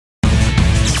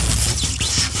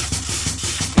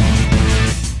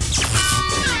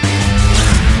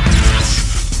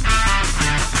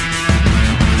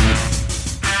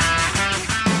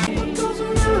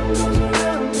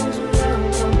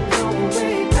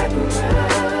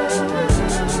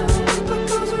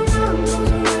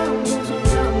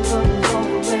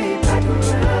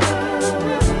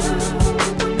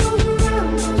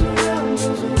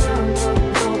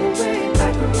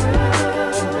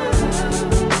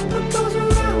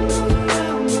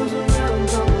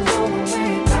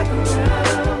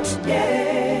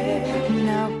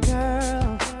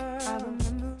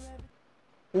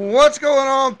What's going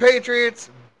on, Patriots?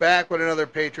 Back with another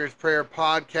Patriots Prayer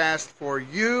podcast for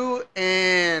you.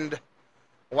 And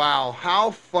wow,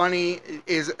 how funny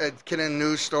can a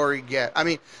news story get? I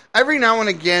mean, every now and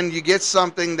again, you get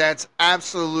something that's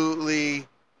absolutely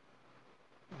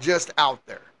just out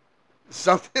there,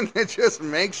 something that just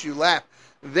makes you laugh.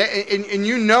 And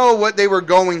you know what they were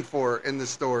going for in the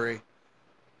story.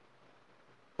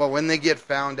 But when they get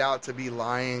found out to be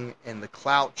lying and the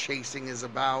clout chasing is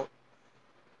about,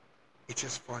 it's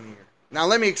just funnier. Now,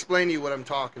 let me explain to you what I'm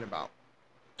talking about.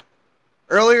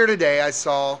 Earlier today, I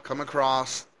come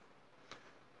across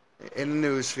in the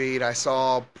news feed, I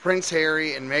saw Prince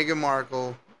Harry and Meghan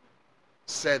Markle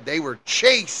said they were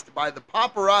chased by the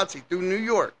paparazzi through New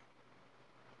York.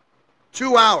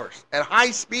 2 hours at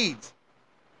high speeds,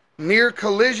 near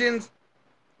collisions,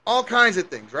 all kinds of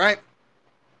things, right?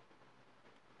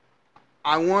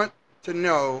 I want to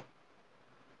know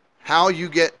how you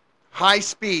get high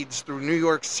speeds through New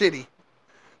York City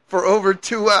for over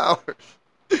 2 hours.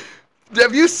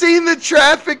 Have you seen the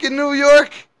traffic in New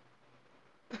York?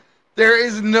 There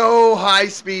is no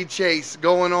high-speed chase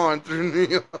going on through New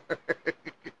York.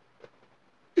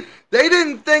 They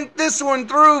didn't think this one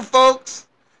through, folks.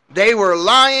 They were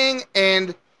lying,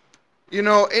 and you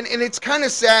know, and it's kind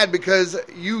of sad because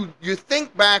you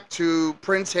think back to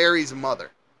Prince Harry's mother,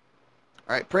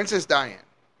 all right, Princess Diana,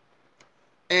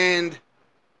 and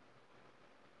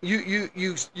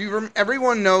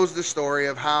everyone knows the story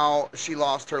of how she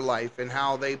lost her life and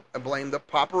how they blamed the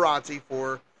paparazzi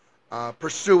for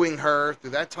pursuing her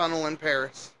through that tunnel in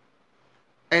Paris.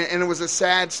 And it was a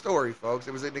sad story, folks.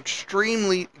 It was an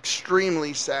extremely,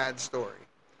 extremely sad story.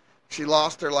 She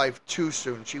lost her life too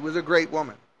soon. She was a great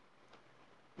woman.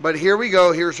 But here we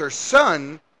go. Here's her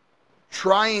son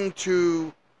trying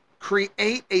to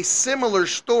create a similar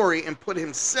story and put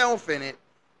himself in it.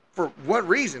 For what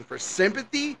reason? For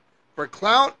sympathy? For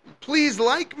clout? Please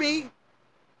like me?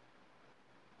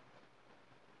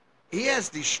 He has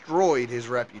destroyed his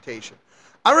reputation.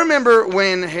 I remember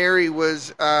when Harry went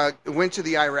to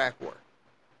the Iraq War.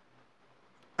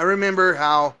 I remember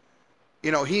how,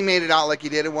 he made it out like he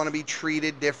didn't want to be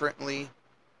treated differently.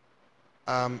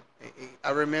 I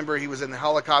remember he was in the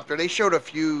helicopter. They showed a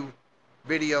few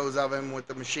videos of him with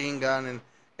the machine gun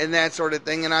and that sort of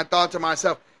thing. And I thought to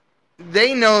myself,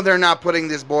 they know they're not putting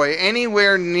this boy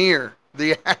anywhere near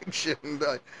the action.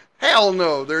 Hell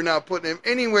no, they're not putting him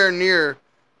anywhere near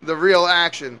the real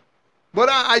action. But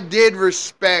I did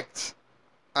respect,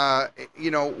 what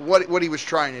he was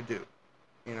trying to do.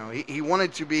 He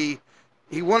wanted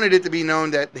it to be known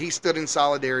that he stood in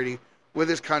solidarity with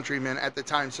his countrymen at the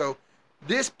time. So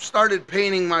this started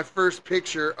painting my first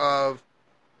picture of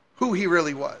who he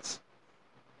really was.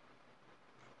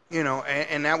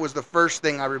 And that was the first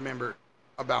thing I remember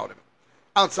about him.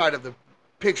 Outside of the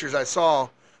pictures I saw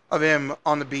of him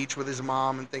on the beach with his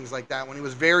mom and things like that when he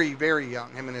was very, very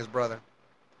young, him and his brother.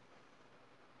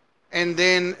 And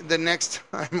then the next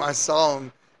time I saw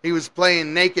him, he was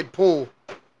playing naked pool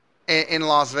in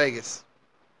Las Vegas.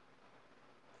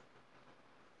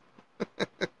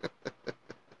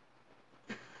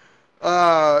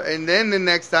 And then the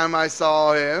next time I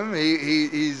saw him,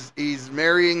 he's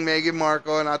marrying Meghan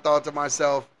Markle, and I thought to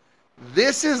myself,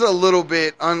 this is a little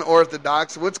bit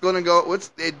unorthodox.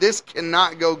 This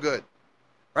cannot go good,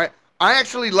 right? I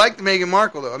actually liked Meghan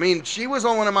Markle, though. I mean, she was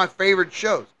on one of my favorite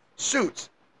shows, Suits.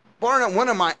 One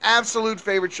of my absolute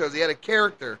favorite shows. He had a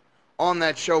character on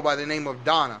that show by the name of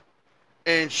Donna,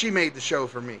 and she made the show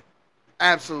for me.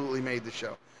 Absolutely made the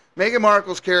show. Meghan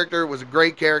Markle's character was a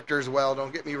great character as well,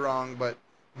 don't get me wrong, but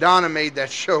Donna made that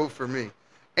show for me.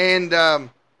 And I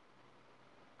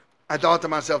thought to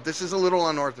myself, this is a little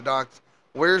unorthodox.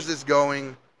 Where's this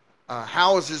going?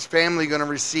 How is his family going to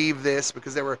receive this?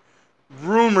 Because there were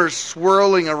rumors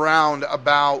swirling around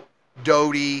about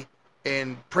Dodi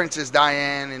and Princess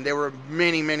Diana, and there were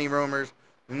many, many rumors.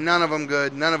 None of them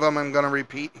good. None of them I'm going to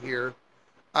repeat here.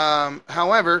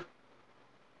 However,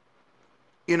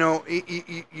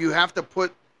 you have to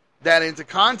put that into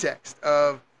context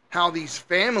of how these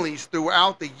families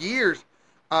throughout the years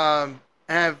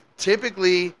have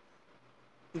typically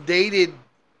dated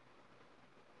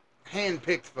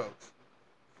hand-picked folks,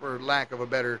 for lack of a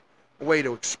better way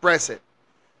to express it.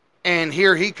 And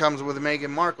here he comes with Meghan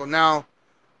Markle. Now,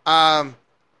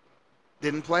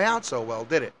 didn't play out so well,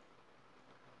 did it?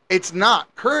 It's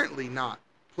currently not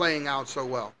playing out so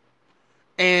well.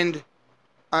 And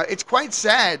it's quite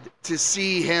sad to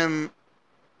see him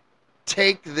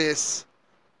take this.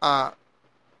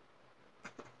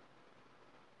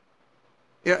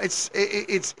 It's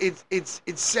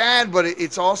sad, but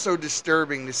it's also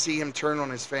disturbing to see him turn on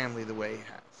his family the way he has.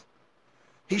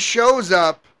 He shows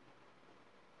up,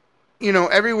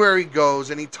 everywhere he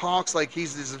goes, and he talks like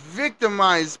he's this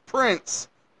victimized prince.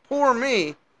 Poor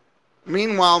me.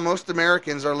 Meanwhile, most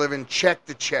Americans are living check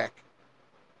to check.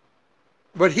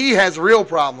 But he has real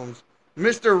problems.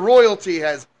 Mr. Royalty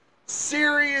has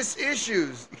serious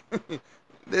issues.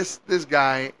 This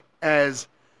guy has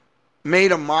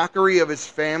made a mockery of his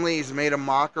family. He's made a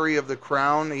mockery of the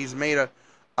crown. He's made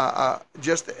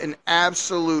just an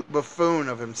absolute buffoon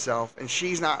of himself, and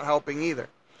she's not helping either.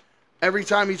 Every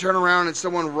time you turn around and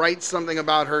someone writes something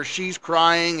about her, she's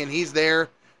crying, and he's there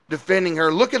defending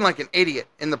her, looking like an idiot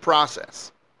in the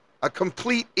process. A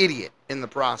complete idiot in the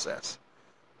process.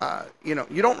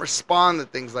 You don't respond to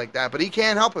things like that, but he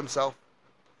can't help himself.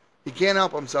 He can't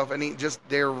help himself, and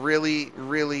they're really,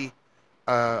 really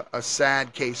a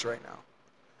sad case right now.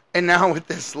 And now with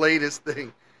this latest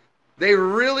thing, they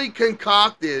really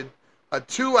concocted a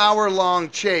 2-hour-long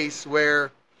chase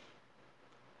where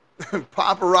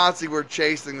paparazzi were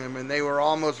chasing them, and they were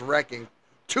almost wrecking.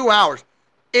 2 hours.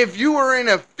 If you were in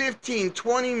a 15,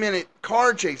 20-minute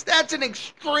car chase, that's an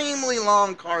extremely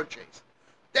long car chase.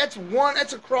 That's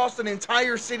across an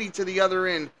entire city to the other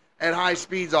end at high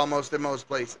speeds almost in most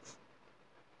places.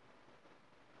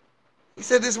 He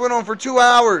said this went on for 2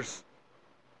 hours.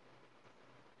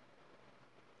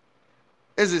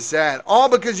 This is sad. All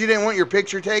because you didn't want your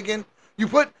picture taken?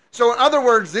 So in other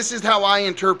words, this is how I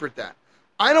interpret that.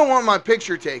 I don't want my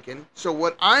picture taken, so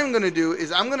what I'm going to do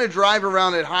is I'm going to drive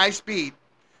around at high speed,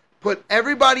 put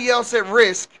everybody else at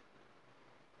risk,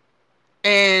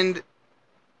 and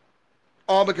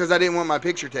all because I didn't want my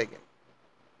picture taken.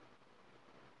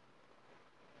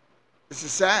 This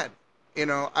is sad.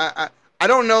 I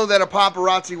don't know that a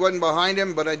paparazzi wasn't behind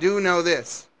him, but I do know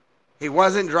this. He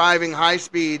wasn't driving high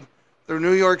speed through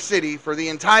New York City for the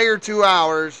entire 2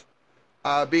 hours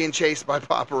being chased by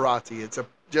paparazzi. It's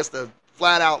just a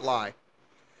flat-out lie.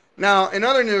 Now, in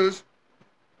other news,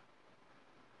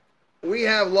 we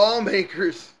have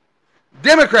lawmakers,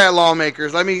 Democrat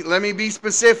lawmakers, let me be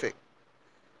specific,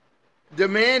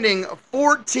 demanding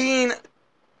 14,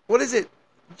 what is it?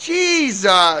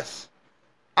 Jesus!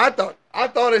 I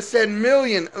thought it said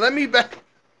million. Let me back.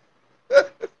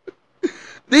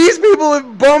 These people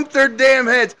have bumped their damn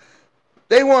heads.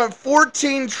 They want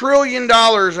 $14 trillion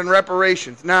in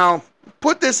reparations. Now,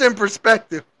 put this in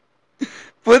perspective.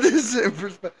 The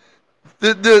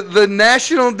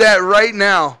national debt right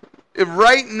now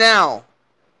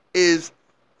is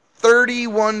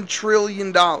 $31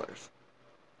 trillion.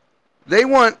 They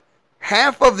want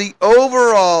half of the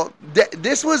overall debt.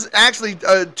 This was actually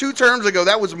 2 terms ago.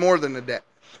 That was more than the debt.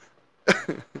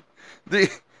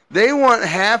 They want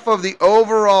half of the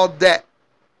overall debt,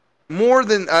 more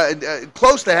than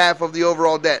close to half of the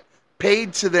overall debt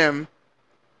paid to them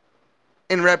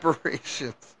in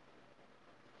reparations.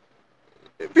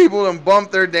 People done bump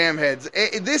their damn heads.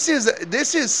 This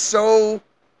is so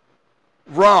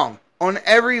wrong. On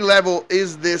every level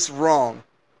is this wrong.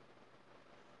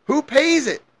 Who pays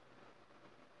it?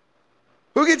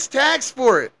 Who gets taxed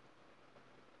for it?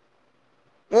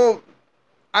 Well,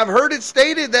 I've heard it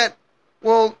stated that,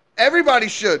 everybody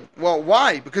should. Well,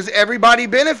 why? Because everybody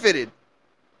benefited.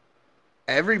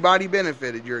 Everybody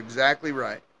benefited. You're exactly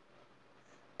right.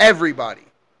 Everybody.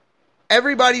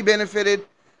 Everybody benefited.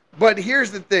 But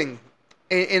here's the thing,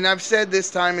 and I've said this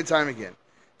time and time again.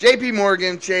 J.P.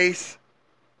 Morgan, Chase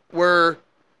were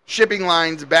shipping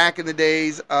lines back in the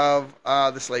days of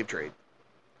the slave trade.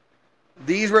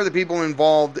 These were the people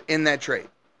involved in that trade.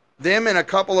 Them and a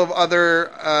couple of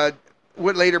other,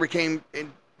 what later became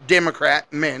Democrat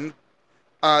men,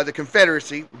 the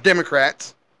Confederacy,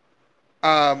 Democrats,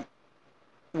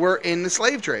 were in the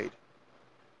slave trade.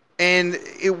 And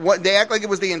they act like it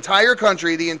was the entire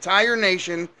country, the entire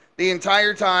nation, the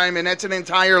entire time, and that's an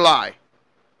entire lie.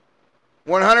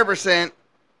 100%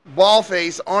 ball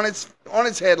face on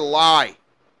its head lie.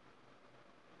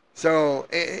 So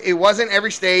it wasn't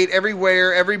every state,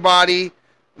 everywhere, everybody,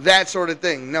 that sort of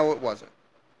thing. No, it wasn't.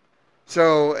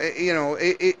 So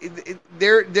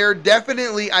there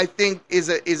definitely, I think,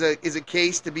 is a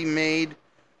case to be made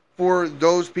for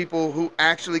those people who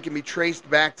actually can be traced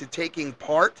back to taking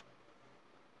part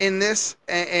in this,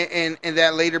 and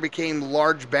that later became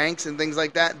large banks and things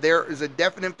like that. There is a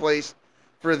definite place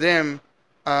for them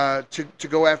to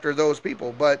go after those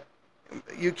people. But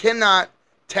you cannot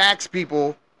tax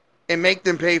people and make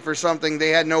them pay for something they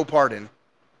had no part in.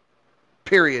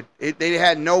 Period. They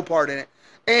had no part in it.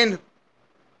 And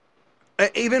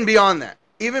even beyond that,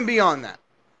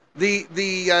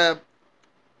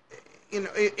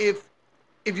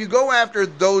 if you go after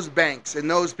those banks and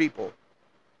those people,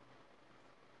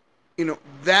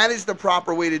 That is the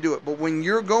proper way to do it. But when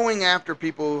you're going after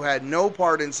people who had no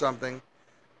part in something,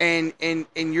 and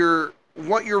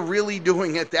what you're really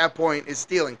doing at that point is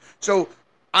stealing. So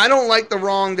I don't like the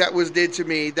wrong that was did to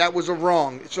me. That was a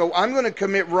wrong. So I'm going to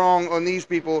commit wrong on these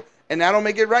people, and that'll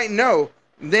make it right. No.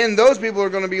 Then those people are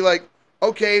going to be like,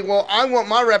 okay, well, I want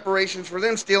my reparations for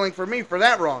them stealing from me for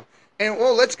that wrong. And,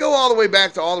 well, let's go all the way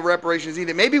back to all the reparations he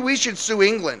did. Maybe we should sue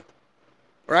England,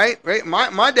 right?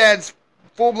 My dad's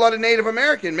full-blooded Native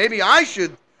American. Maybe I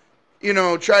should,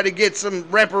 try to get some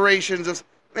reparations.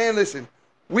 Man, listen,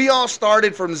 we all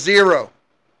started from zero,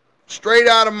 straight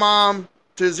out of mom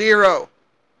to zero.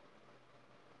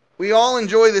 We all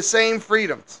enjoy the same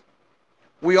freedoms.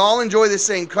 We all enjoy the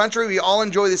same country. We all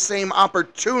enjoy the same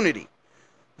opportunity.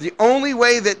 The only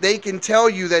way that they can tell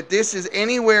you that this is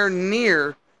anywhere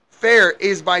near fair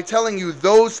is by telling you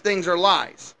those things are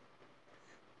lies.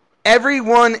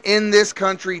 Everyone in this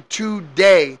country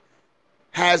today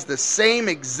has the same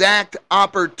exact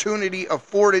opportunity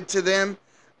afforded to them,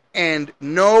 and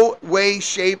no way,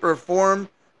 shape, or form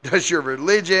does your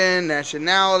religion,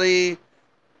 nationality,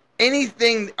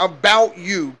 anything about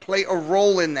you play a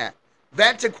role in that.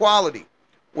 That's equality.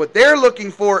 What they're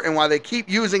looking for, and why they keep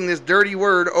using this dirty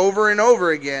word over and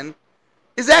over again,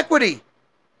 is equity.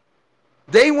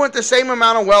 They want the same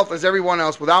amount of wealth as everyone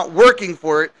else without working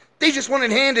for it. They just want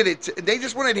it handed to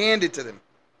them.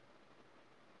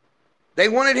 They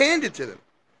want it handed to them.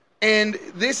 And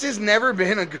this has never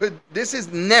been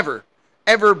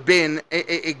ever been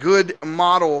a good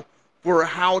model for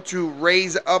how to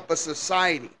raise up a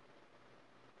society.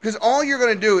 Because all you're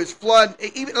going to do is flood,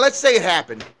 even let's say it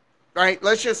happened, right?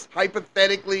 Let's just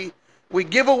hypothetically, we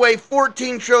give away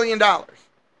 $14 trillion.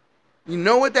 You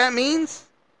know what that means?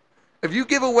 If you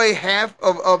give away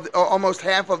almost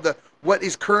half of what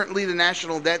is currently the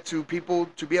national debt to people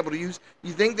to be able to use,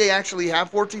 you think they actually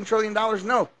have $14 trillion?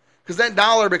 No. Because that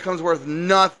dollar becomes worth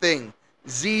nothing.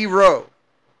 Zero.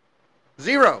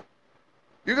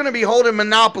 You're going to be holding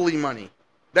monopoly money.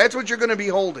 That's what you're going to be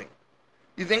holding.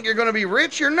 You think you're going to be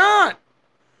rich? You're not.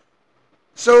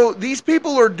 So these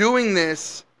people are doing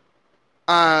this.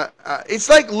 It's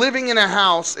like living in a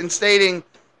house and stating,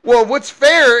 well, what's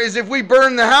fair is if we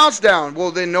burn the house down.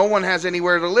 Well, then no one has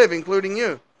anywhere to live, including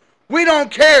you. We don't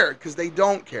care, because they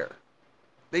don't care.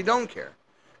 They don't care.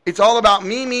 It's all about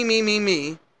me,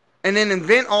 and then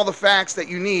invent all the facts that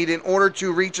you need in order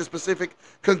to reach a specific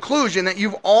conclusion that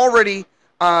you've already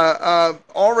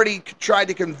tried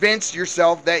to convince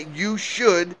yourself that you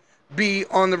should be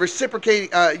on the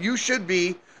reciprocating. You should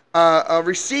be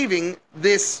receiving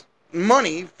this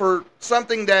money for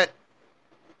something that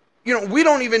we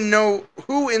don't even know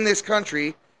who in this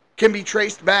country can be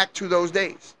traced back to those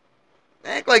days.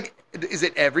 Act like, is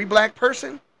it every black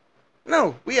person?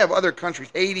 No, we have other countries,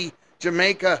 Haiti,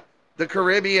 Jamaica, the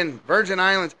Caribbean, Virgin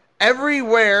Islands,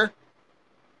 everywhere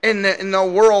in the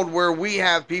world where we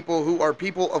have people who are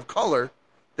people of color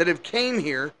that have came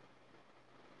here.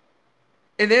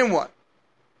 And then what?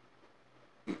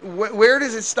 Where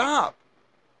does it stop?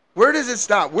 Where does it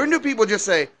stop? When do people just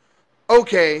say,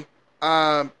 okay,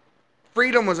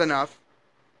 freedom was enough,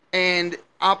 and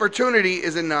opportunity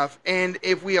is enough, and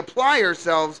if we apply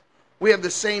ourselves, we have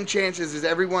the same chances as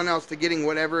everyone else to getting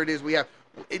whatever it is we have.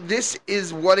 This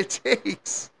is what it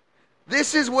takes.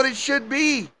 This is what it should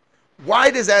be.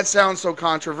 Why does that sound so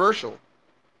controversial?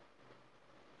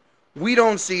 We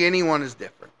don't see anyone as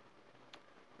different.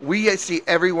 We see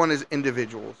everyone as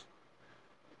individuals.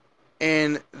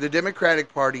 And the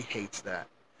Democratic Party hates that.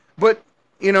 But,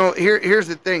 here's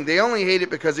the thing. They only hate it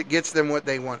because it gets them what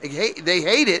they want. They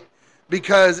hate it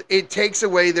because it takes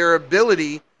away their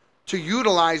ability to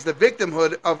utilize the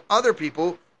victimhood of other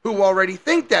people who already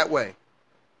think that way.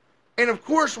 And of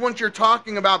course, once you're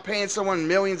talking about paying someone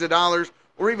millions of dollars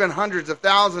or even hundreds of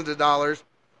thousands of dollars,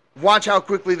 watch how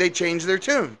quickly they change their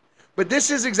tune. But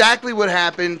this is exactly what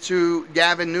happened to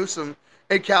Gavin Newsom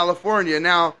in California.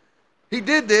 Now, he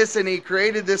did this and he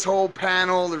created this whole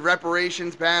panel, the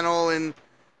reparations panel, and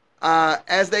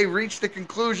as they reached the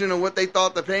conclusion of what they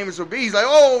thought the payments would be, he's like,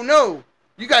 oh, no,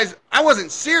 you guys, I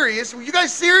wasn't serious. Were you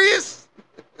guys serious?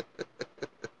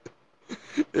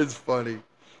 It's funny.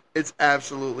 It's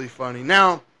absolutely funny.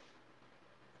 Now,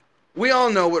 we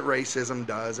all know what racism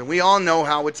does, and we all know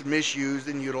how it's misused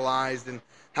and utilized and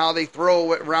how they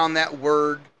throw around that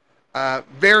word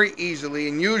very easily,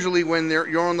 and usually when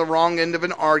you're on the wrong end of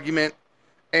an argument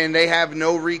and they have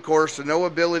no recourse or no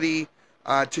ability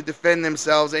to defend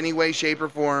themselves any way, shape, or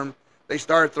form, they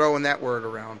start throwing that word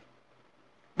around.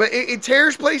 But it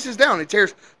tears places down. It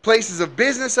tears places of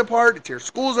business apart. It tears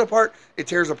schools apart. It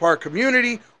tears apart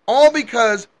community, all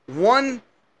because one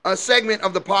a segment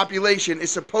of the population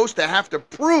is supposed to have to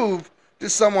prove to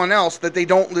someone else that they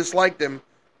don't dislike them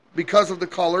because of the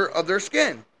color of their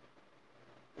skin.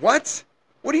 What?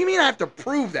 What do you mean I have to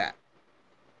prove that?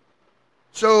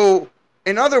 So,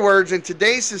 in other words, in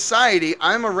today's society,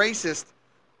 I'm a racist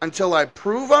until I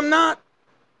prove I'm not?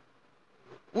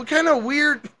 What kind of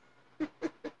weird...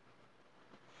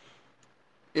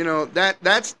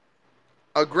 that's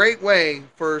a great way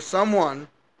for someone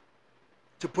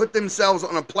to put themselves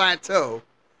on a plateau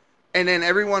and then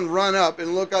everyone run up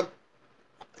and look up.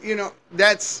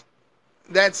 That's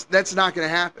not going to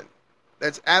happen.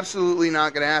 That's absolutely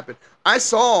not going to happen. I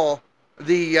saw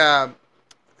the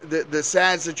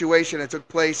sad situation that took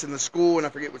place in the school, and I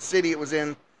forget what city it was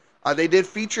in. They did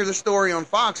feature the story on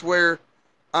Fox where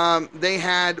they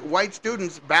had white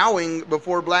students bowing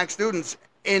before black students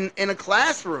in a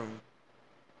classroom.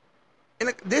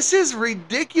 This is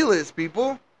ridiculous,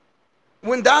 people.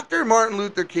 When Dr. Martin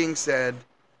Luther King said,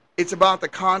 it's about the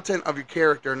content of your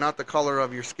character, not the color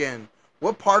of your skin,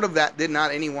 what part of that did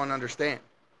not anyone understand?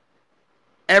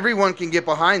 Everyone can get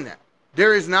behind that.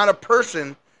 There is not a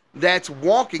person that's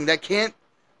walking that can't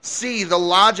see the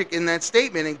logic in that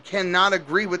statement and cannot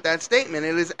agree with that statement.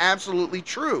 It is absolutely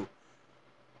true.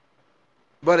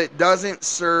 But it doesn't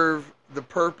serve the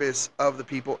purpose of the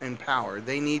people in power.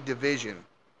 They need division.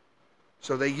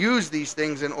 So they use these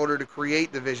things in order to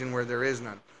create division where there is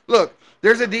none. Look,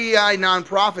 there's a DEI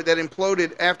nonprofit that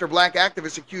imploded after black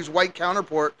activists accused white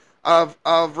counterpart of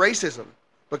racism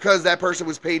because that person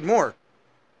was paid more.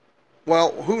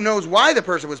 Well, who knows why the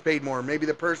person was paid more? Maybe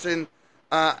the person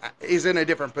is in a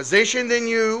different position than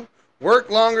you,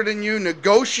 worked longer than you,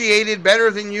 negotiated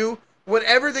better than you.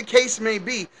 Whatever the case may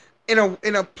be, in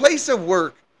a place of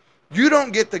work, you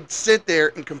don't get to sit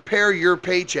there and compare your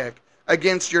paycheck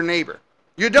against your neighbor.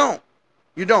 You don't.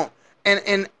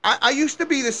 And I used to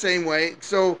be the same way,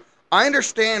 so I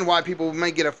understand why people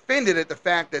may get offended at the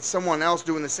fact that someone else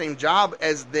doing the same job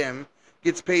as them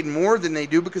gets paid more than they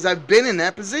do, because I've been in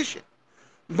that position.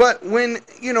 But when,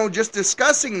 just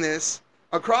discussing this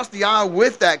across the aisle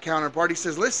with that counterpart, he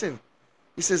says, listen,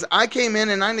 he says, I came in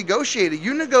and I negotiated.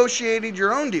 You negotiated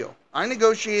your own deal. I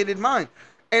negotiated mine.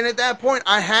 And at that point,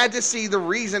 I had to see the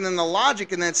reason and the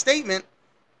logic in that statement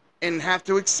and have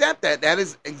to accept that.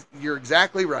 You're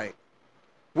exactly right.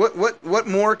 What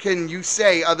more can you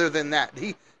say other than that?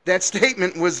 That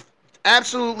statement was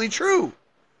absolutely true.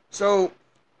 So,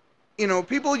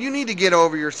 people, you need to get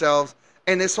over yourselves.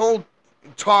 And this whole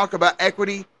talk about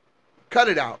equity, cut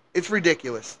it out. It's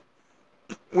ridiculous.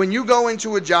 When you go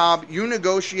into a job, you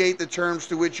negotiate the terms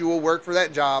to which you will work for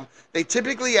that job. They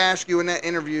typically ask you in that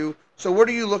interview, so what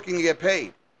are you looking to get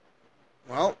paid?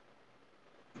 Well,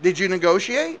 did you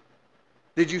negotiate?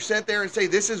 Did you sit there and say,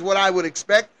 this is what I would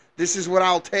expect, this is what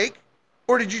I'll take?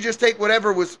 Or did you just take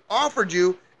whatever was offered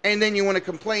you, and then you want to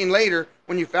complain later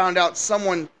when you found out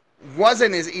someone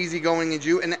wasn't as easygoing as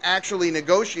you and actually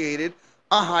negotiated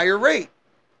a higher rate?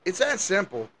 It's that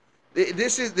simple.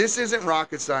 This isn't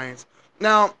rocket science.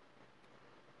 Now,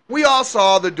 we all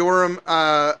saw the Durham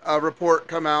report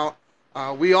come out.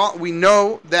 We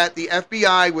know that the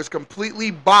FBI was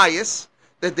completely biased,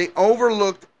 that they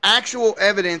overlooked actual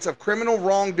evidence of criminal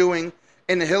wrongdoing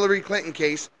in the Hillary Clinton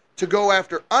case to go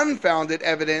after unfounded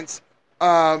evidence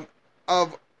of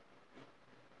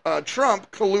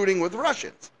Trump colluding with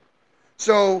Russians.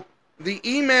 So the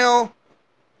email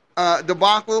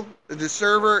debacle, the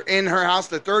server in her house,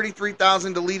 the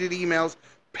 33,000 deleted emails,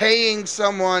 paying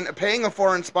a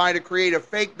foreign spy to create a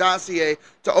fake dossier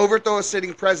to overthrow a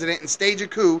sitting president and stage a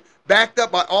coup, backed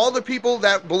up by all the people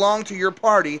that belong to your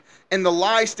party, and the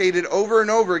lie stated over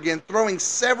and over again, throwing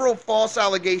several false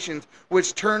allegations,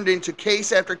 which turned into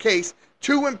case after case,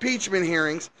 2 impeachment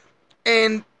hearings.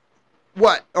 And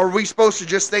what? Are we supposed to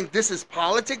just think this is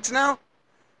politics now?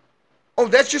 Oh,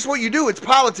 that's just what you do. It's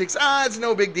politics. It's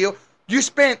no big deal. You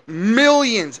spent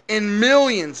millions and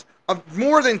millions of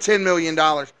more than $10 million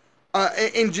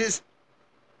in just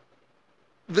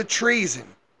the treason,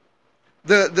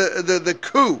 the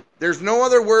coup. There's no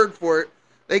other word for it.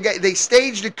 They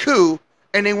staged a coup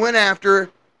and they went after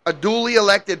a duly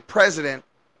elected president,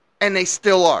 and they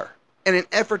still are, in an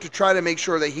effort to try to make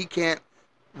sure that he can't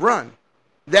run.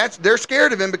 They're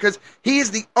scared of him because he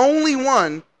is the only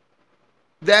one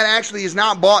that actually is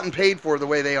not bought and paid for the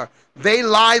way they are. They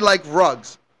lie like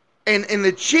rugs. And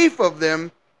the chief of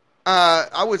them,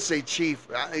 I would say chief,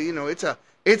 it's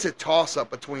a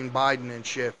toss-up between Biden and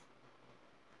Schiff.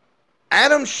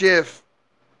 Adam Schiff,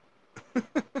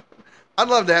 I'd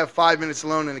love to have 5 minutes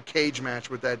alone in a cage match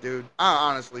with that dude. I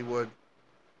honestly would.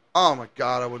 Oh my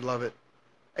God, I would love it.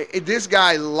 This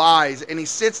guy lies, and he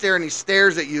sits there and he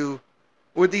stares at you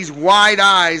with these wide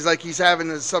eyes like he's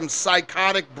having some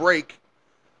psychotic break,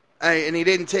 and he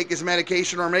didn't take his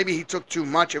medication, or maybe he took too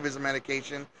much of his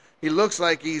medication. He looks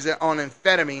like he's on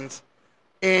amphetamines,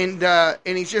 and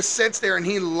he just sits there and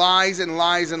he lies and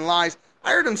lies and lies.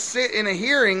 I heard him sit in a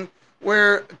hearing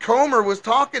where Comer was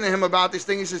talking to him about this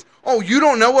thing. He says, "Oh, you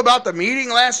don't know about the meeting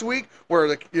last week where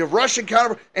the Russian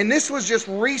counter..." And this was just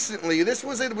recently. This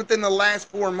was within the last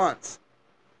 4 months.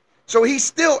 So he's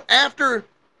still, after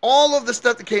all of the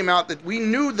stuff that came out that we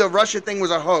knew the Russia thing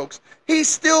was a hoax, he's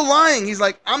still lying. He's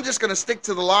like, "I'm just going to stick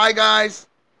to the lie, guys.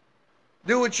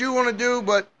 Do what you want to do,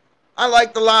 but I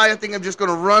like the lie. I think I'm just going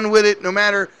to run with it no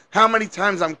matter how many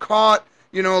times I'm caught."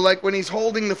 You know, like when he's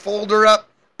holding the folder up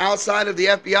outside of the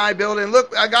FBI building.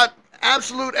 "Look, I got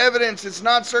absolute evidence. It's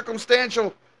not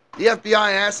circumstantial." The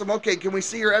FBI asks him, "Okay, can we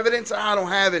see your evidence?" "I don't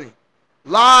have any."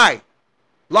 Lie.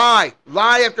 Lie.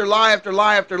 Lie after lie after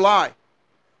lie after lie.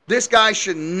 This guy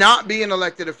should not be an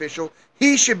elected official.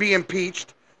 He should be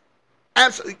impeached.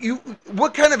 Absolutely.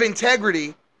 What kind of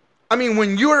integrity? I mean,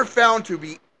 when you are found to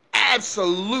be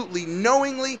absolutely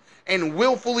knowingly and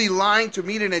willfully lying to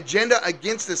meet an agenda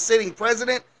against the sitting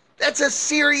president, that's a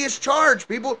serious charge,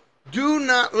 people. Do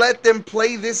not let them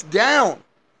play this down.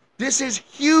 This is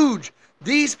huge.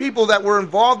 These people that were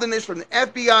involved in this, from the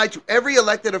FBI to every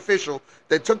elected official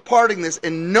that took part in this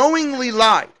and knowingly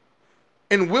lied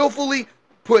and willfully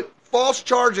put false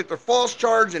charge after false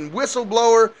charge and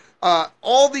whistleblower,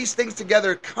 all these things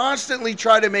together, constantly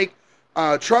try to make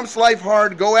Trump's life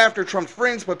hard, go after Trump's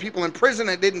friends, put people in prison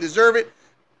that didn't deserve it.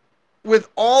 With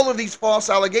all of these false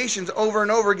allegations over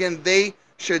and over again, they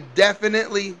should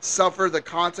definitely suffer the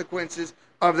consequences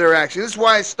of their actions. This is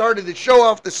why I started the show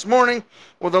off this morning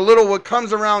with a little "what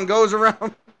comes around goes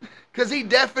around," because he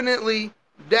definitely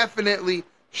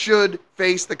should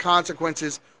face the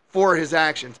consequences for his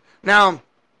actions. Now,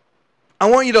 I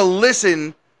want you to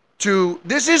listen to,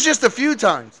 this is just a few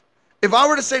times. If I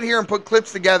were to sit here and put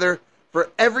clips together for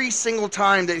every single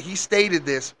time that he stated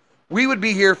this, we would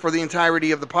be here for the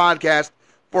entirety of the podcast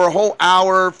for a whole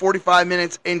hour, 45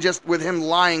 minutes, and just with him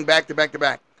lying back to back to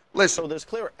back. Listen. So there's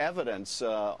clear evidence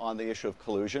on the issue of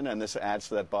collusion, and this adds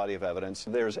to that body of evidence.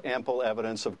 There's ample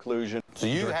evidence of collusion. So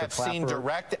you have seen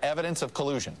direct evidence of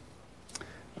collusion?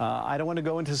 I don't want to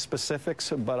go into specifics,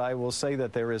 but I will say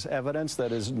that there is evidence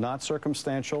that is not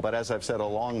circumstantial. But as I've said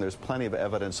all along, there's plenty of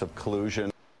evidence of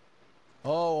collusion.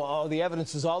 Oh, the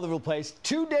evidence is all over the place.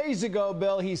 2 days ago,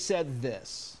 Bill, he said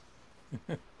this.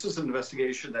 This is an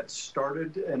investigation that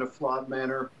started in a flawed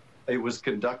manner. It was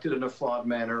conducted in a flawed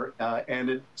manner, and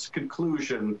its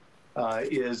conclusion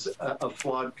is a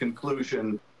flawed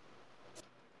conclusion.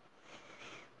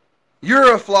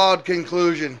 You're a flawed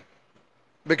conclusion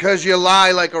because you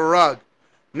lie like a rug.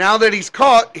 Now that he's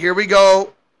caught, here we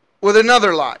go with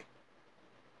another lie.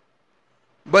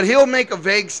 But he'll make a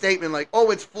vague statement like,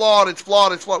 "Oh, it's flawed, it's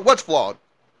flawed, it's flawed." What's flawed?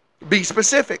 Be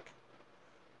specific.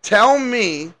 Tell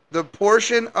me the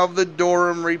portion of the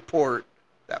Durham report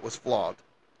that was flawed.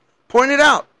 Point it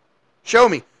out. Show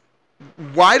me.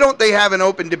 Why don't they have an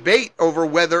open debate over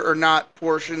whether or not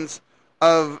portions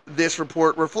of this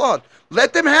report were flawed?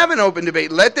 Let them have an open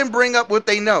debate. Let them bring up what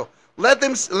they know. Let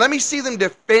me see them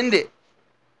defend it.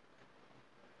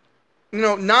 You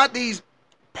know, not these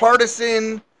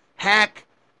partisan hack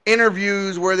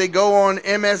interviews where they go on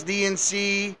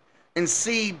MSDNC and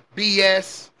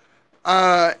CBS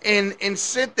and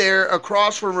sit there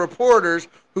across from reporters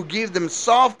who give them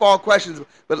softball questions.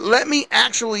 But let me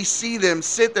actually see them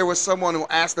sit there with someone who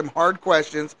asks them hard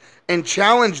questions and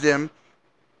challenge them.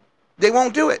 They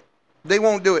won't do it. They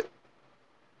won't do it.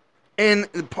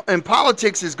 And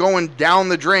politics is going down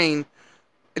the drain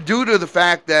due to the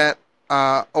fact that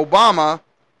Obama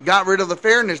got rid of the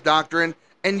fairness doctrine,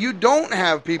 and you don't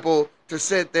have people to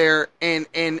sit there and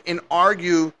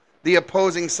argue the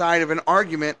opposing side of an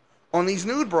argument on these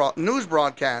news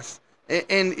broadcasts.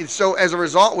 And so as a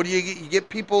result, what do you get? You get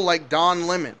people like Don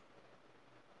Lemon.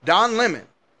 Don Lemon.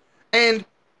 And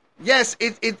yes,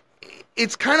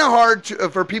 it's kind of hard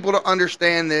for people to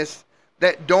understand this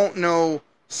that don't know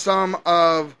some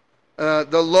of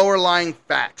the lower lying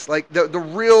facts, like the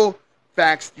real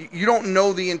facts. You don't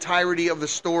know the entirety of the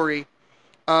story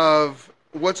of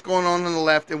what's going on the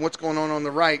left and what's going on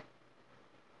the right.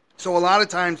 So a lot of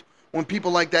times when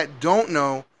people like that don't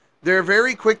know, they're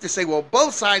very quick to say, well,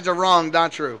 both sides are wrong.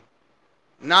 Not true.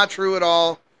 Not true at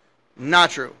all.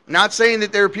 Not true. Not saying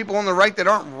that there are people on the right that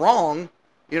aren't wrong.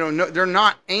 You know, no, they're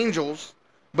not angels.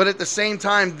 But at the same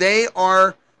time, they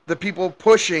are the people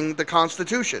pushing the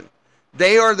Constitution.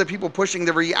 They are the people pushing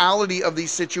the reality of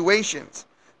these situations.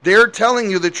 They're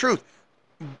telling you the truth.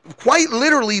 quite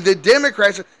literally, the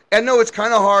Democrats, I know it's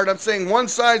kind of hard. I'm saying one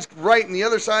side's right and the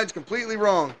other side's completely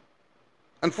wrong.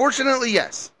 Unfortunately,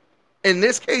 yes. In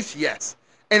this case, yes.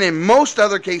 And in most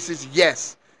other cases,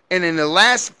 yes. And in the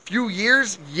last few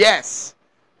years, yes.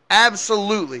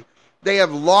 Absolutely. They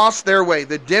have lost their way.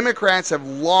 The Democrats have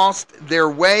lost their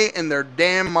way in their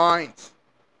damn minds.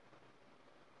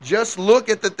 Just look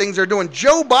at the things they're doing.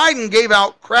 Joe Biden gave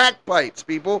out crack pipes,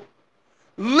 people.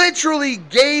 Literally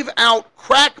gave out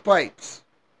crack pipes.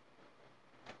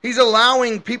 He's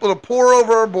allowing people to pour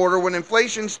over our border when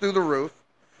inflation's through the roof.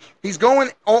 He's going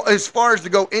as far as to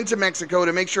go into Mexico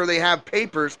to make sure they have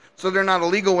papers so they're not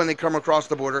illegal when they come across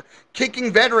the border.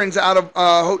 Kicking veterans out of,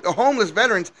 homeless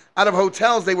veterans out of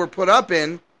hotels they were put up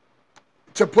in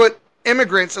to put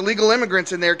immigrants, illegal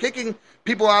immigrants in there. Kicking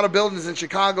people out of buildings in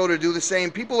Chicago to do the same.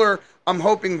 People are, I'm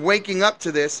hoping, waking up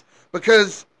to this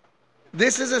because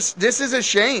this is a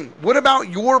shame. What about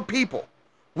your people?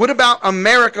 What about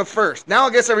America first? Now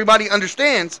I guess everybody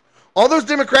understands. All those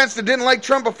Democrats that didn't like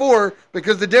Trump before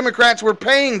because the Democrats were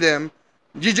paying them,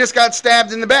 you just got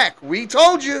stabbed in the back. We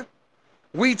told you.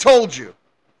 We told you.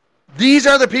 These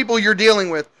are the people you're dealing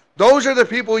with. Those are the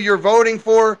people you're voting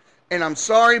for. And I'm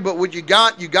sorry, but what you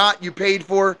you paid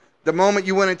for the moment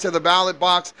you went into the ballot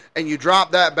box and you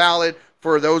dropped that ballot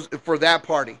for that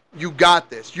party. You got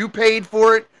this. You paid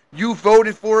for it. You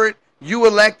voted for it. You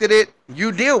elected it.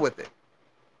 You deal with it.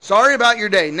 Sorry about your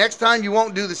day. Next time you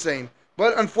won't do the same.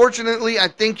 But unfortunately, I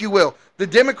think you will. The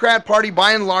Democrat Party,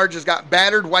 by and large, has got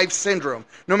battered wife syndrome.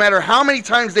 No matter how many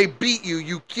times they beat you,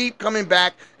 you keep coming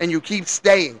back and you keep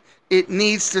staying. It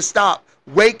needs to stop.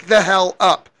 Wake the hell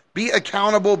up. Be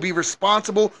accountable. Be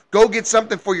responsible. Go get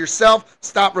something for yourself.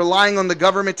 Stop relying on the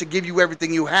government to give you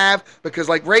everything you have. Because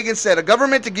like Reagan said, a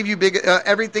government to give you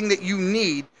everything that you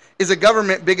need is a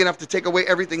government big enough to take away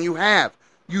everything you have.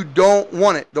 You don't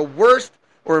want it. The worst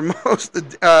or most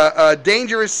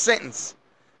dangerous sentence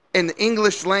in the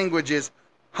English language is,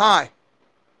 "Hi,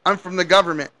 I'm from the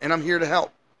government and I'm here to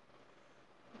help."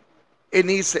 It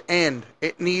needs to end.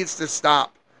 It needs to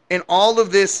stop. And all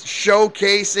of this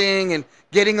showcasing and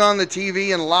getting on the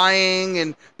TV and lying,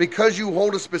 and because you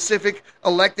hold a specific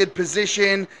elected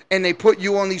position and they put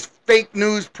you on these fake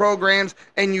news programs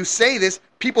and you say this,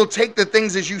 people take the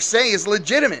things as you say as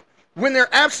legitimate when they're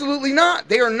absolutely not.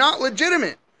 They are not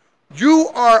legitimate. You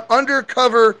are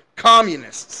undercover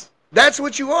communists. That's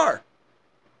what you are.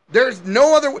 There's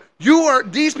no other.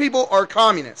 These people are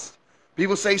communists.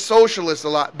 People say socialists a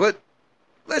lot, but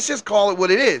let's just call it what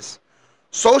it is.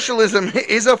 Socialism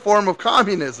is a form of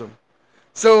communism.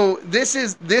 So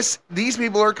these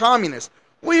people are communists.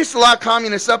 We used to lock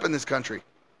communists up in this country.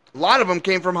 A lot of them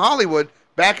came from Hollywood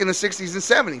back in the 60s and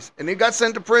 70s, and they got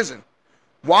sent to prison.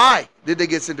 Why did they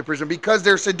get sent to prison? Because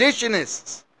they're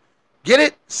seditionists. Get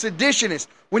it? Seditionists.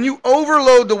 When you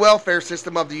overload the welfare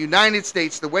system of the United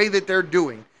States the way that they're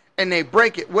doing, and they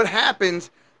break it, what happens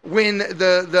when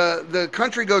the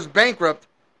country goes bankrupt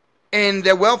and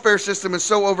the welfare system is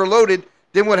so overloaded,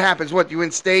 then what happens? What, you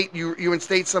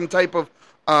instate some type of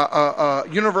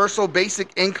universal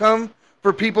basic income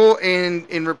for people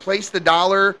and replace the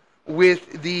dollar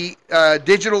with the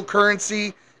digital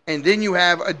currency, and then you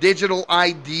have a digital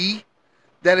ID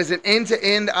that is an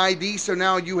end-to-end ID. So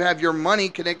now you have your money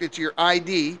connected to your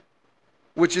ID,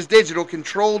 which is digital,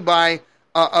 controlled by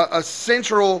a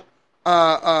central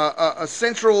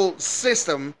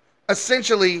system,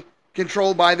 essentially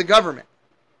controlled by the government.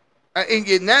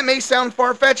 And that may sound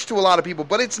far-fetched to a lot of people,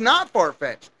 but it's not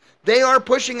far-fetched. They are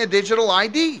pushing a digital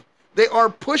ID. They are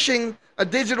pushing a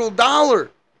digital dollar.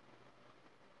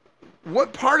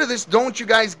 What part of this don't you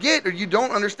guys get, or you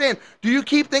don't understand? Do you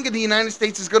keep thinking the United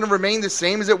States is going to remain the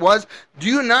same as it was? Do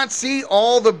you not see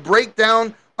all the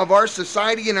breakdown of our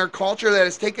society and our culture that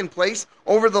has taken place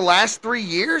over the last 3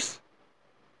 years?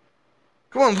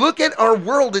 Come on, look at our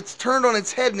world. It's turned on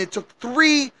its head, and it took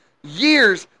 3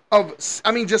 years of,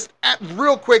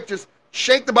 real quick, just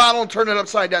shake the bottle and turn it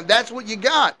upside down. That's what you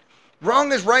got.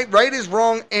 Wrong is right, right is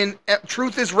wrong, and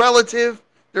truth is relative.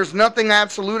 There's nothing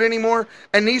absolute anymore.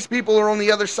 And these people are on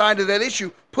the other side of that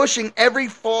issue, pushing every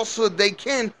falsehood they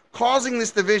can, causing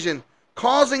this division,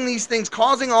 causing these things,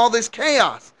 causing all this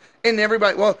chaos. And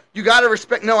everybody, well, you got to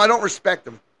respect. No, I don't respect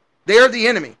them. They are the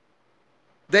enemy.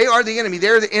 They are the enemy. They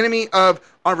are the enemy of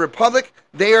our republic.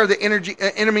 They are the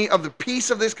enemy of the peace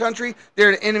of this country.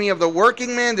 They're the enemy of the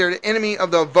working man. They're the enemy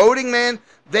of the voting man.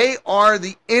 They are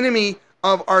the enemy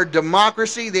of our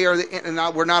democracy. They are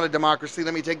we're not a democracy.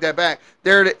 Let me take that back.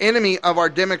 They're the enemy of our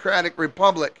democratic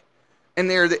republic. And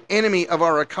they're the enemy of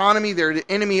our economy. They're the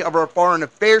enemy of our foreign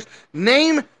affairs.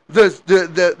 Name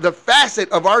the facet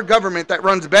of our government that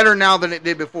runs better now than it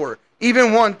did before.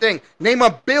 Even one thing. Name a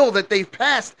bill that they've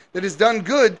passed that has done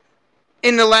good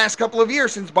in the last couple of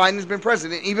years since Biden has been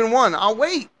president. Even one. I'll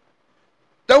wait.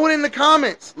 Throw it in the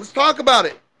comments. Let's talk about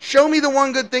it. Show me the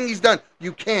one good thing he's done.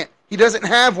 You can't. He doesn't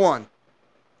have one.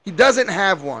 He doesn't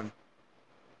have one.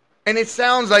 And it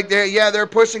sounds like they're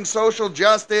pushing social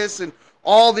justice and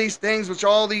all these things, which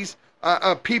all these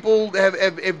people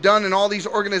have done and all these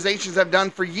organizations have done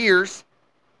for years.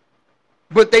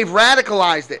 But they've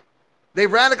radicalized it. They've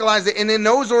radicalized it. And then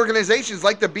those organizations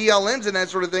like the BLMs and that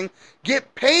sort of thing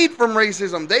get paid from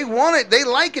racism. They want it. They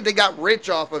like it. They got rich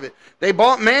off of it. They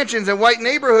bought mansions in white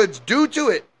neighborhoods due to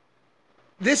it.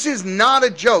 This is not a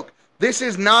joke. This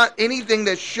is not anything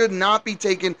that should not be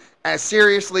taken as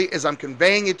seriously as I'm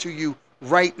conveying it to you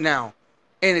right now.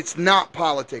 And it's not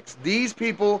politics. These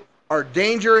people are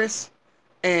dangerous,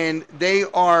 and they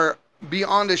are,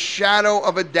 beyond a shadow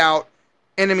of a doubt,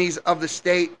 enemies of the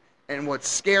state. And what's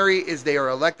scary is they are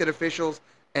elected officials,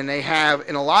 and they have,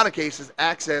 in a lot of cases,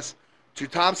 access to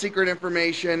top secret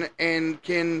information and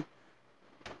can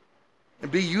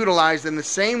be utilized in the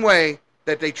same way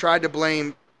that they tried to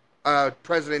blame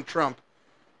President Trump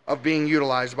of being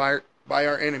utilized by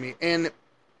our enemy. And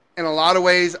in a lot of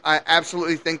ways, I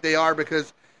absolutely think they are,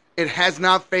 because it has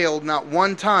not failed, not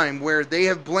one time, where they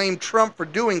have blamed Trump for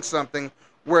doing something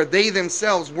where they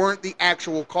themselves weren't the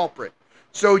actual culprit.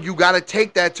 So you got to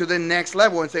take that to the next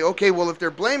level and say, okay, well, if they're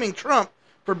blaming Trump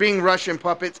for being Russian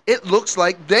puppets, it looks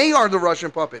like they are the Russian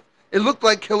puppet. It looked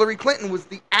like Hillary Clinton was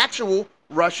the actual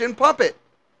Russian puppet.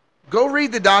 Go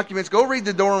read the documents. Go read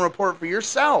the Durham report for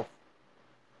yourself.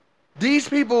 These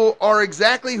people are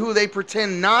exactly who they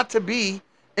pretend not to be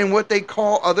and what they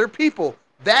call other people.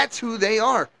 That's who they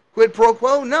are. Quid pro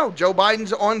quo? No. Joe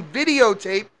Biden's on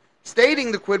videotape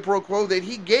stating the quid pro quo that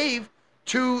he gave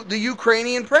to the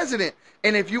Ukrainian president.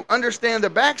 And if you understand the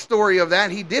backstory of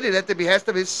that, he did it at the behest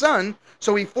of his son.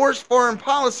 So he forced foreign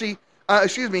policy,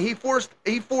 he forced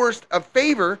a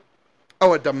favor,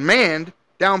 a demand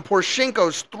down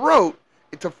Poroshenko's throat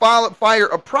to fire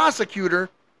a prosecutor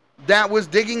that was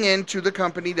digging into the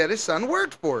company that his son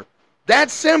worked for.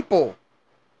 That's simple.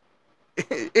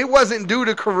 It wasn't due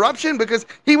to corruption because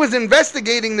he was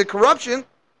investigating the corruption.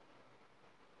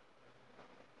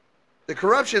 The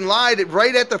corruption lied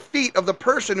right at the feet of the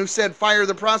person who said fire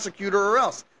the prosecutor or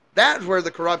else. That's where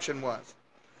the corruption was.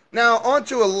 Now, on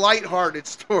to a lighthearted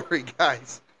story,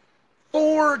 guys.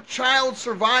 4 child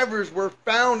survivors were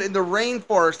found in the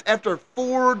rainforest after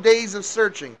 4 days of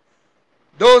searching.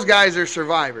 Those guys are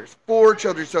survivors. 4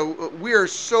 children. So we are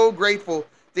so grateful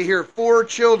to hear 4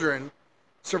 children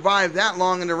survive that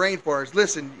long in the rainforest.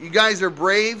 Listen, you guys are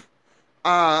brave.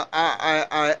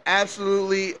 I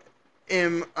absolutely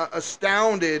am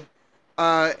astounded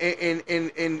and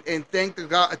thank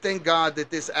God that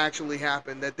this actually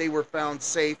happened, that they were found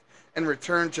safe and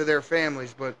returned to their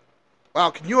families. But wow,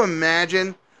 can you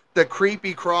imagine the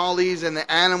creepy crawlies and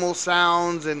the animal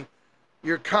sounds, and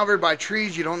you're covered by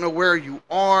trees, you don't know where you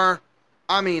are.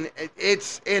 I mean,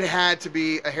 it had to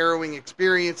be a harrowing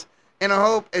experience, and I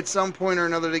hope at some point or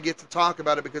another they get to talk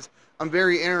about it, because I'm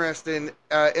very interested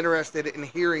in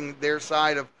hearing their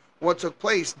side of what took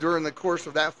place during the course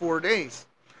of that 4 days.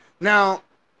 Now,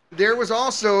 there was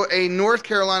also a North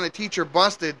Carolina teacher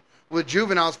busted with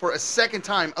juveniles for a second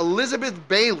time. Elizabeth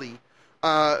Bailey,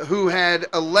 who had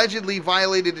allegedly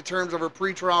violated the terms of her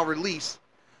pretrial release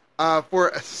for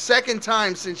a second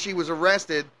time since she was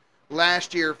arrested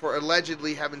last year for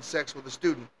allegedly having sex with a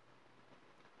student.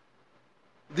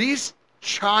 These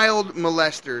child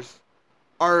molesters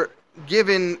are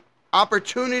given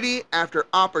opportunity after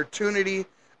opportunity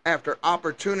after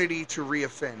opportunity to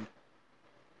reoffend.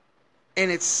 And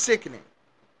it's sickening.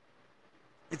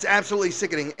 It's absolutely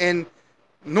sickening. And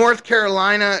North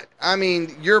Carolina, I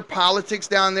mean, your politics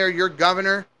down there, your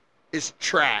governor is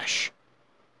trash.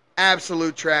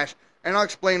 Absolute trash. And I'll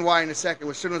explain why in a second,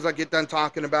 as soon as I get done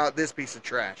talking about this piece of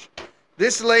trash.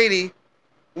 This lady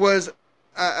was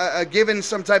given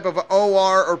some type of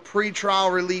OR or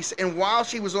pretrial release, and while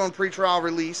she was on pretrial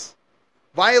release,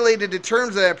 violated the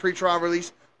terms of that pretrial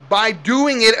release by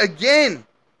doing it again.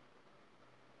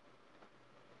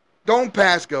 Don't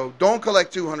pass go. Don't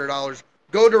collect $200.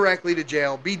 Go directly to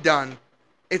jail. Be done.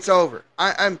 It's over.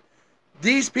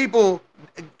 These people,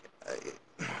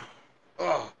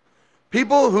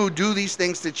 people who do these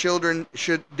things to children,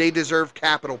 they deserve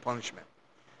capital punishment.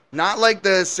 Not like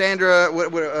the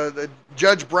the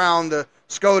Judge Brown, the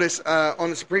SCOTUS on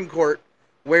the Supreme Court,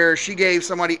 where she gave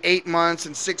somebody 8 months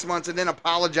and 6 months and then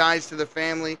apologized to the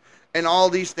family and all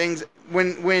these things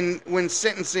when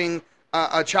sentencing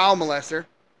a child molester.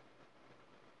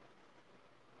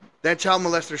 That child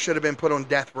molester should have been put on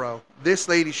death row. This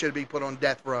lady should be put on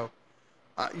death row.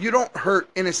 You don't hurt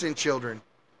innocent children,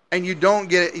 and you don't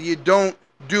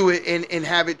do it and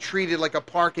have it treated like a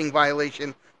parking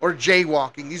violation or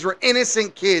jaywalking. These were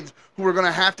innocent kids who were going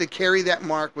to have to carry that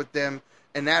mark with them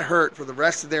and that hurt for the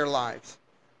rest of their lives.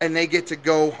 And they get to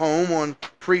go home on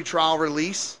pretrial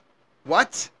release.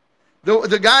 What?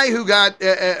 The guy who got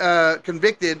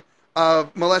convicted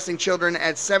of molesting children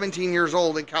at 17 years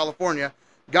old in California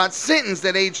got sentenced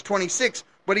at age 26,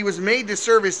 but he was made to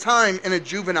serve his time in a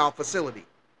juvenile facility.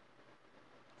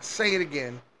 I'll say it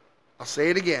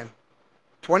again.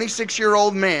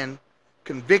 26-year-old man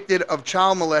convicted of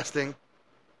child molesting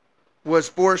was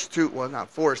forced to, well, not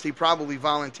forced, he probably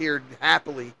volunteered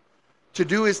happily to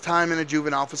do his time in a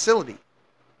juvenile facility.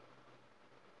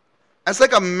 That's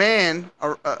like a man,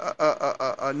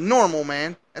 a normal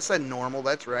man. I said normal,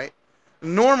 that's right. A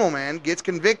normal man gets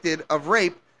convicted of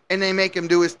rape and they make him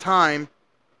do his time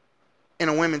in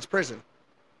a women's prison.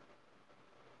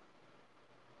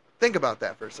 Think about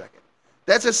that for a second.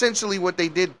 That's essentially what they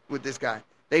did with this guy.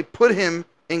 They put him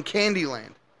in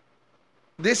Candyland.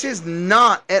 This is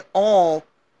not at all...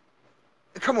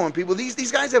 Come on, people.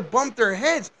 These guys have bumped their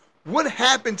heads. What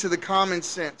happened to the common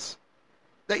sense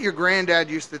that your granddad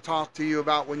used to talk to you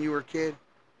about when you were a kid?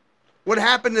 What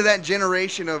happened to that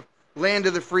generation of land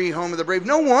of the free, home of the brave?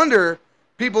 No wonder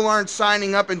people aren't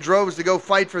signing up in droves to go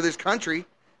fight for this country.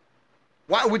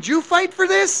 Why would you fight for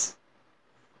this?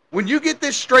 When you get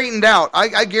this straightened out,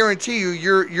 I guarantee you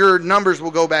your numbers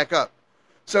will go back up.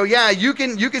 So yeah, you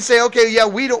can say, okay, yeah,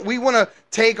 we want to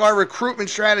take our recruitment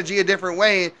strategy a different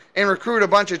way and recruit a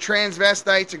bunch of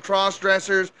transvestites and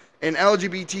cross-dressers and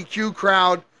LGBTQ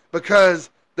crowd because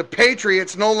the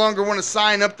patriots no longer want to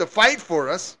sign up to fight for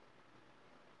us.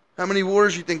 How many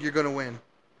wars do you think you're going to win?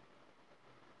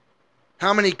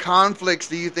 How many conflicts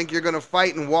do you think you're going to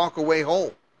fight and walk away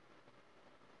whole?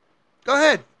 Go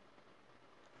ahead.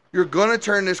 You're going to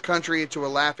turn this country into a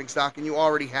laughingstock, and you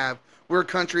already have. We're a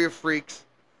country of freaks.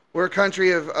 We're a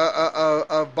country of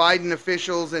Biden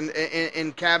officials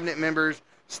and cabinet members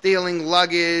stealing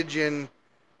luggage, and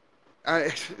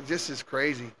this is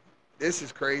crazy. This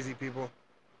is crazy, people.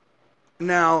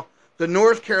 Now, the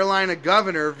North Carolina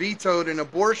governor vetoed an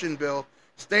abortion bill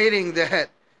stating that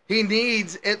he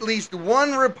needs at least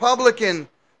one Republican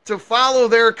to follow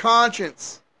their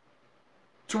conscience,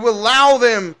 to allow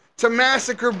them to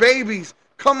massacre babies.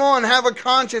 Come on, have a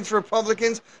conscience,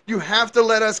 Republicans. You have to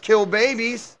let us kill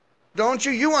babies. Don't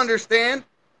you? You understand?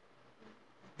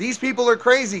 These people are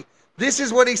crazy. This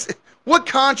is what he said. What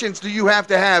conscience do you have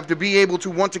to be able to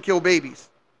want to kill babies?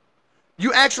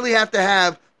 You actually have to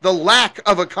have the lack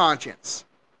of a conscience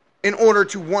in order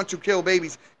to want to kill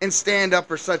babies and stand up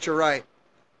for such a right.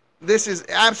 This is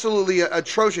absolutely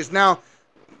atrocious. Now,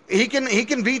 he can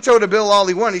veto the bill all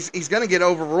he wants. He's going to get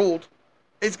overruled.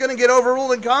 It's going to get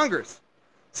overruled in Congress.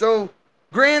 So,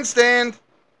 grandstand,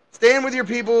 stand with your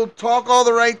people, talk all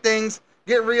the right things,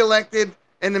 get reelected.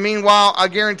 In the meanwhile, I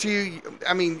guarantee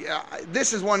you,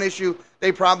 this is one issue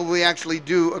they probably actually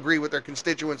do agree with their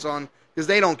constituents on because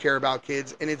they don't care about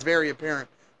kids, and it's very apparent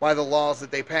by the laws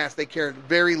that they pass. They care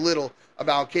very little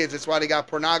about kids. That's why they got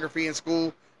pornography in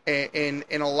school and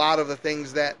a lot of the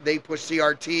things that they push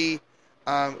CRT.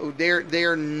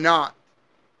 They're not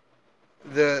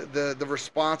the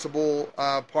responsible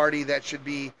party that should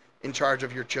be in charge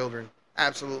of your children.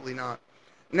 Absolutely not.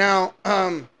 Now,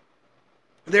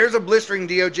 there's a blistering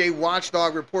DOJ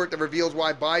watchdog report that reveals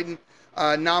why Biden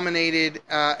nominated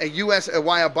a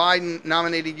Biden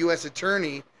nominated U.S.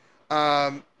 attorney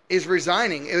is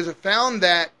resigning. It was found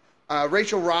that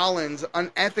Rachel Rollins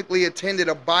unethically attended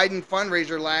a Biden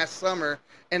fundraiser last summer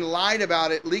and lied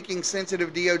about it, leaking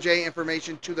sensitive DOJ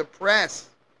information to the press.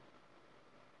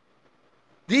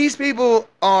 These people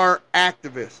are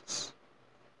activists,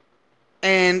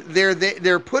 and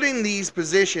they're putting these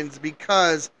positions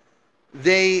because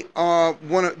they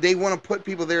want to put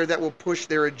people there that will push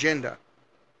their agenda.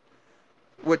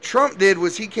 What Trump did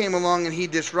was he came along and he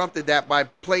disrupted that by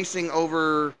placing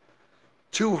over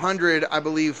 200, I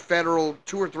believe, 200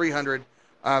 or 300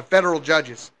 federal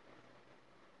judges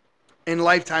in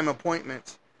lifetime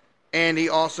appointments, and he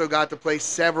also got to place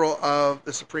several of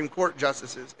the Supreme Court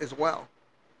justices as well.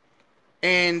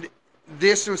 And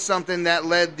this was something that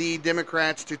led the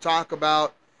Democrats to talk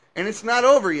about, and it's not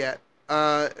over yet,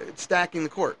 stacking the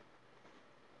court.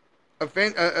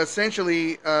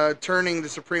 Essentially turning the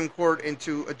Supreme Court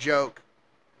into a joke,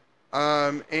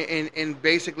 and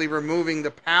basically removing the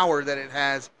power that it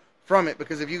has from it.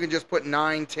 Because if you can just put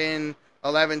 9, 10,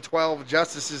 11, 12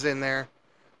 justices in there,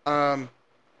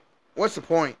 what's the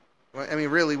point? I mean,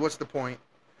 really, what's the point?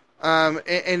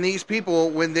 And these people,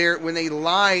 when they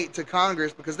lie to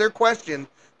Congress, because they're questioned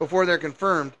before they're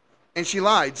confirmed, and she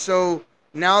lied. So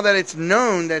now that it's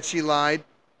known that she lied,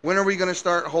 when are we going to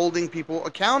start holding people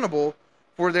accountable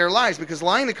for their lies? Because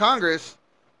lying to Congress,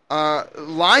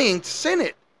 lying to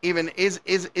Senate even is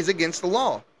against the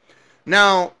law.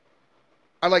 Now,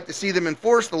 I'd like to see them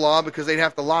enforce the law because they'd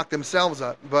have to lock themselves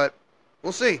up, but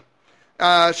we'll see.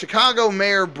 Chicago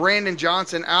Mayor Brandon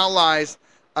Johnson outlines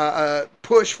a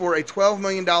push for a $12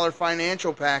 million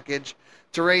financial package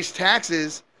to raise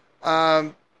taxes.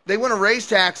 They want to raise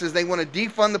taxes. They want to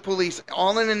defund the police,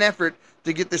 all in an effort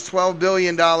to get this $12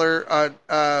 billion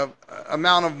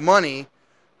amount of money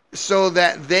so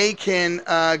that they can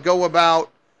go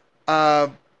about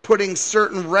putting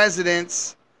certain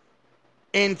residents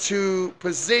into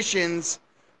positions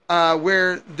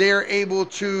where they're able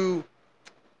to,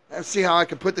 let's see how I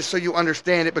can put this so you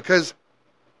understand it, because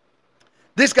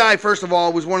this guy, first of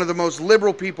all, was one of the most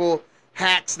liberal people,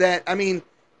 hacks that, I mean,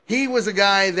 he was a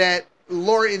guy that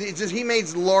he made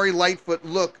Lori Lightfoot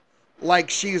look like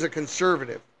she's a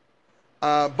conservative.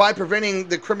 By preventing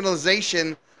the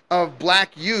criminalization of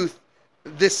black youth,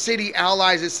 this city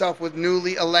allies itself with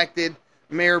newly elected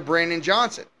Mayor Brandon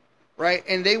Johnson, right?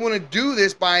 And they want to do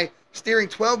this by steering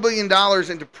 $12 billion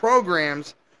into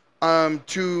programs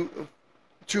to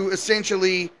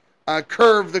essentially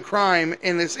curb the crime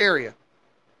in this area.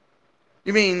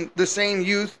 You mean the same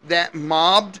youth that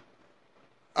mobbed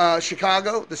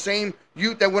Chicago, the same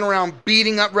youth that went around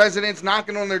beating up residents,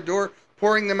 knocking on their door,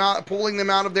 pulling them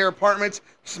out of their apartments,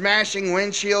 smashing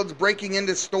windshields, breaking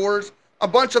into stores, a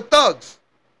bunch of thugs.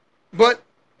 But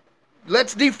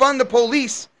let's defund the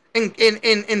police and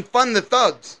fund the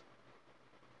thugs.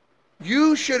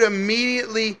 You should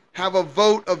immediately have a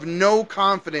vote of no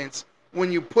confidence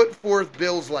when you put forth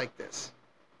bills like this.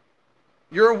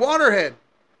 You're a waterhead.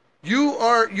 You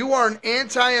are an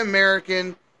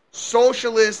anti-American,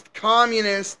 socialist,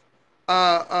 communist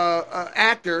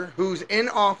actor who's in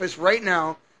office right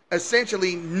now,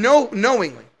 essentially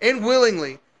knowingly and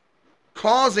willingly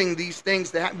causing these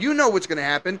things to happen. You know what's going to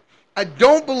happen. I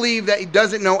don't believe that he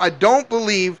doesn't know. I don't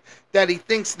believe that he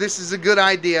thinks this is a good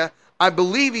idea. I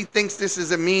believe he thinks this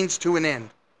is a means to an end.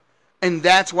 And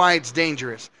that's why it's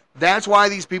dangerous. That's why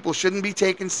these people shouldn't be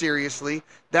taken seriously.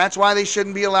 That's why they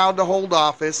shouldn't be allowed to hold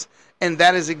office. And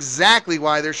that is exactly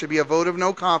why there should be a vote of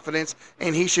no confidence,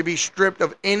 and he should be stripped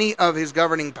of any of his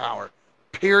governing power.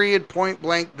 Period, point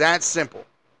blank, that's simple.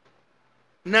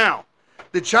 Now,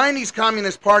 the Chinese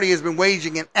Communist Party has been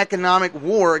waging an economic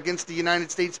war against the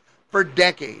United States for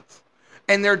decades.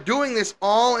 And they're doing this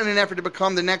all in an effort to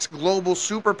become the next global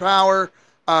superpower,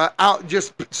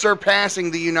 just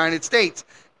surpassing the United States.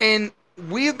 And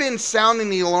we've been sounding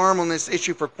the alarm on this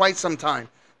issue for quite some time.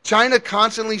 China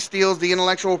constantly steals the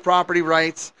intellectual property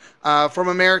rights from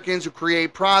Americans who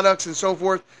create products and so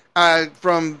forth,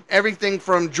 from everything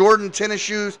from Jordan tennis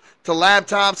shoes to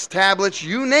laptops, tablets,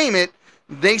 you name it.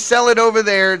 They sell it over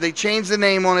there. They change the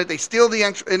name on it. They steal the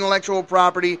intellectual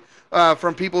property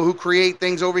from people who create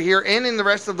things over here and in the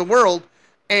rest of the world,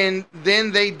 and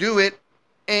then they do it,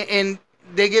 and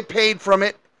they get paid from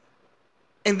it,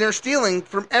 and they're stealing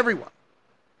from everyone.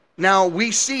 Now,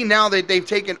 we see now that they've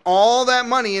taken all that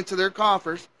money into their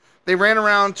coffers. They ran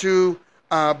around to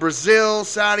Brazil,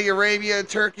 Saudi Arabia,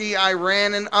 Turkey,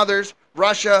 Iran, and others,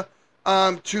 Russia,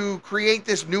 to create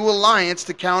this new alliance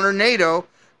to counter NATO,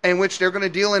 in which they're going to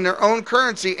deal in their own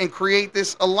currency and create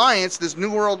this alliance, this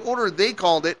New World Order, they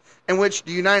called it, in which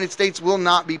the United States will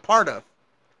not be part of.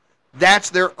 That's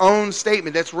their own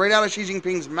statement. That's right out of Xi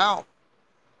Jinping's mouth.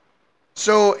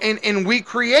 So, and we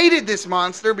created this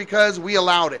monster because we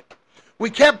allowed it. We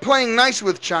kept playing nice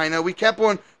with China. We kept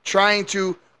on trying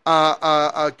to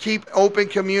keep open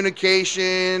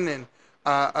communication, and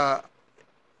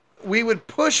we would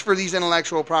push for these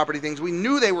intellectual property things. We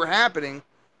knew they were happening,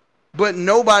 but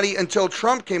nobody until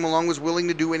Trump came along was willing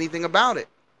to do anything about it.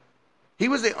 He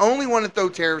was the only one to throw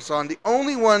tariffs on, the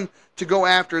only one to go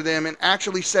after them and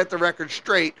actually set the record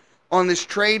straight on this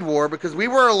trade war, because we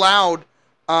were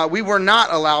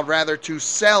not allowed to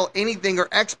sell anything or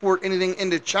export anything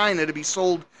into China to be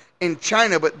sold in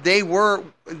China, but we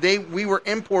were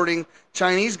importing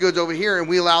Chinese goods over here, and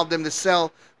we allowed them to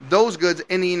sell those goods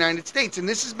in the United States. And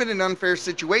this has been an unfair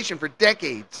situation for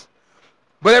decades.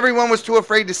 But everyone was too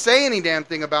afraid to say any damn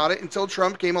thing about it until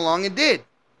Trump came along and did.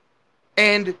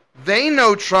 And they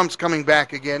know Trump's coming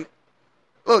back again.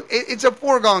 Look, it's a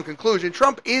foregone conclusion.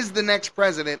 Trump is the next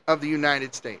president of the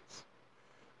United States.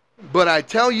 But I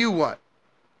tell you what,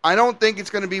 I don't think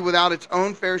it's going to be without its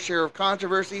own fair share of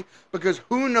controversy, because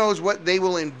who knows what they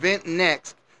will invent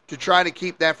next to try to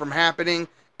keep that from happening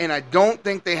and I don't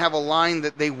think they have a line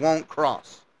that they won't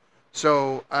cross.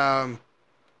 So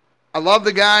I love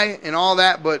the guy and all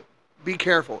that, but be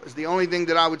careful is the only thing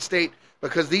that I would state,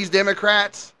 because these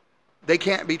Democrats, they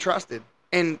can't be trusted.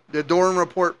 And the Durham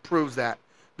report proves that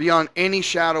beyond any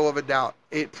shadow of a doubt.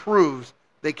 It proves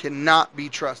they cannot be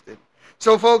trusted.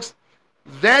 So, folks,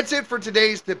 that's it for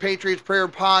today's The Patriots Prayer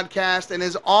podcast. And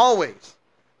as always,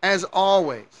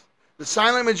 the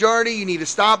silent majority, you need to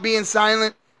stop being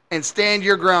silent and stand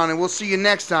your ground. And we'll see you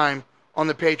next time on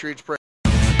The Patriots Prayer.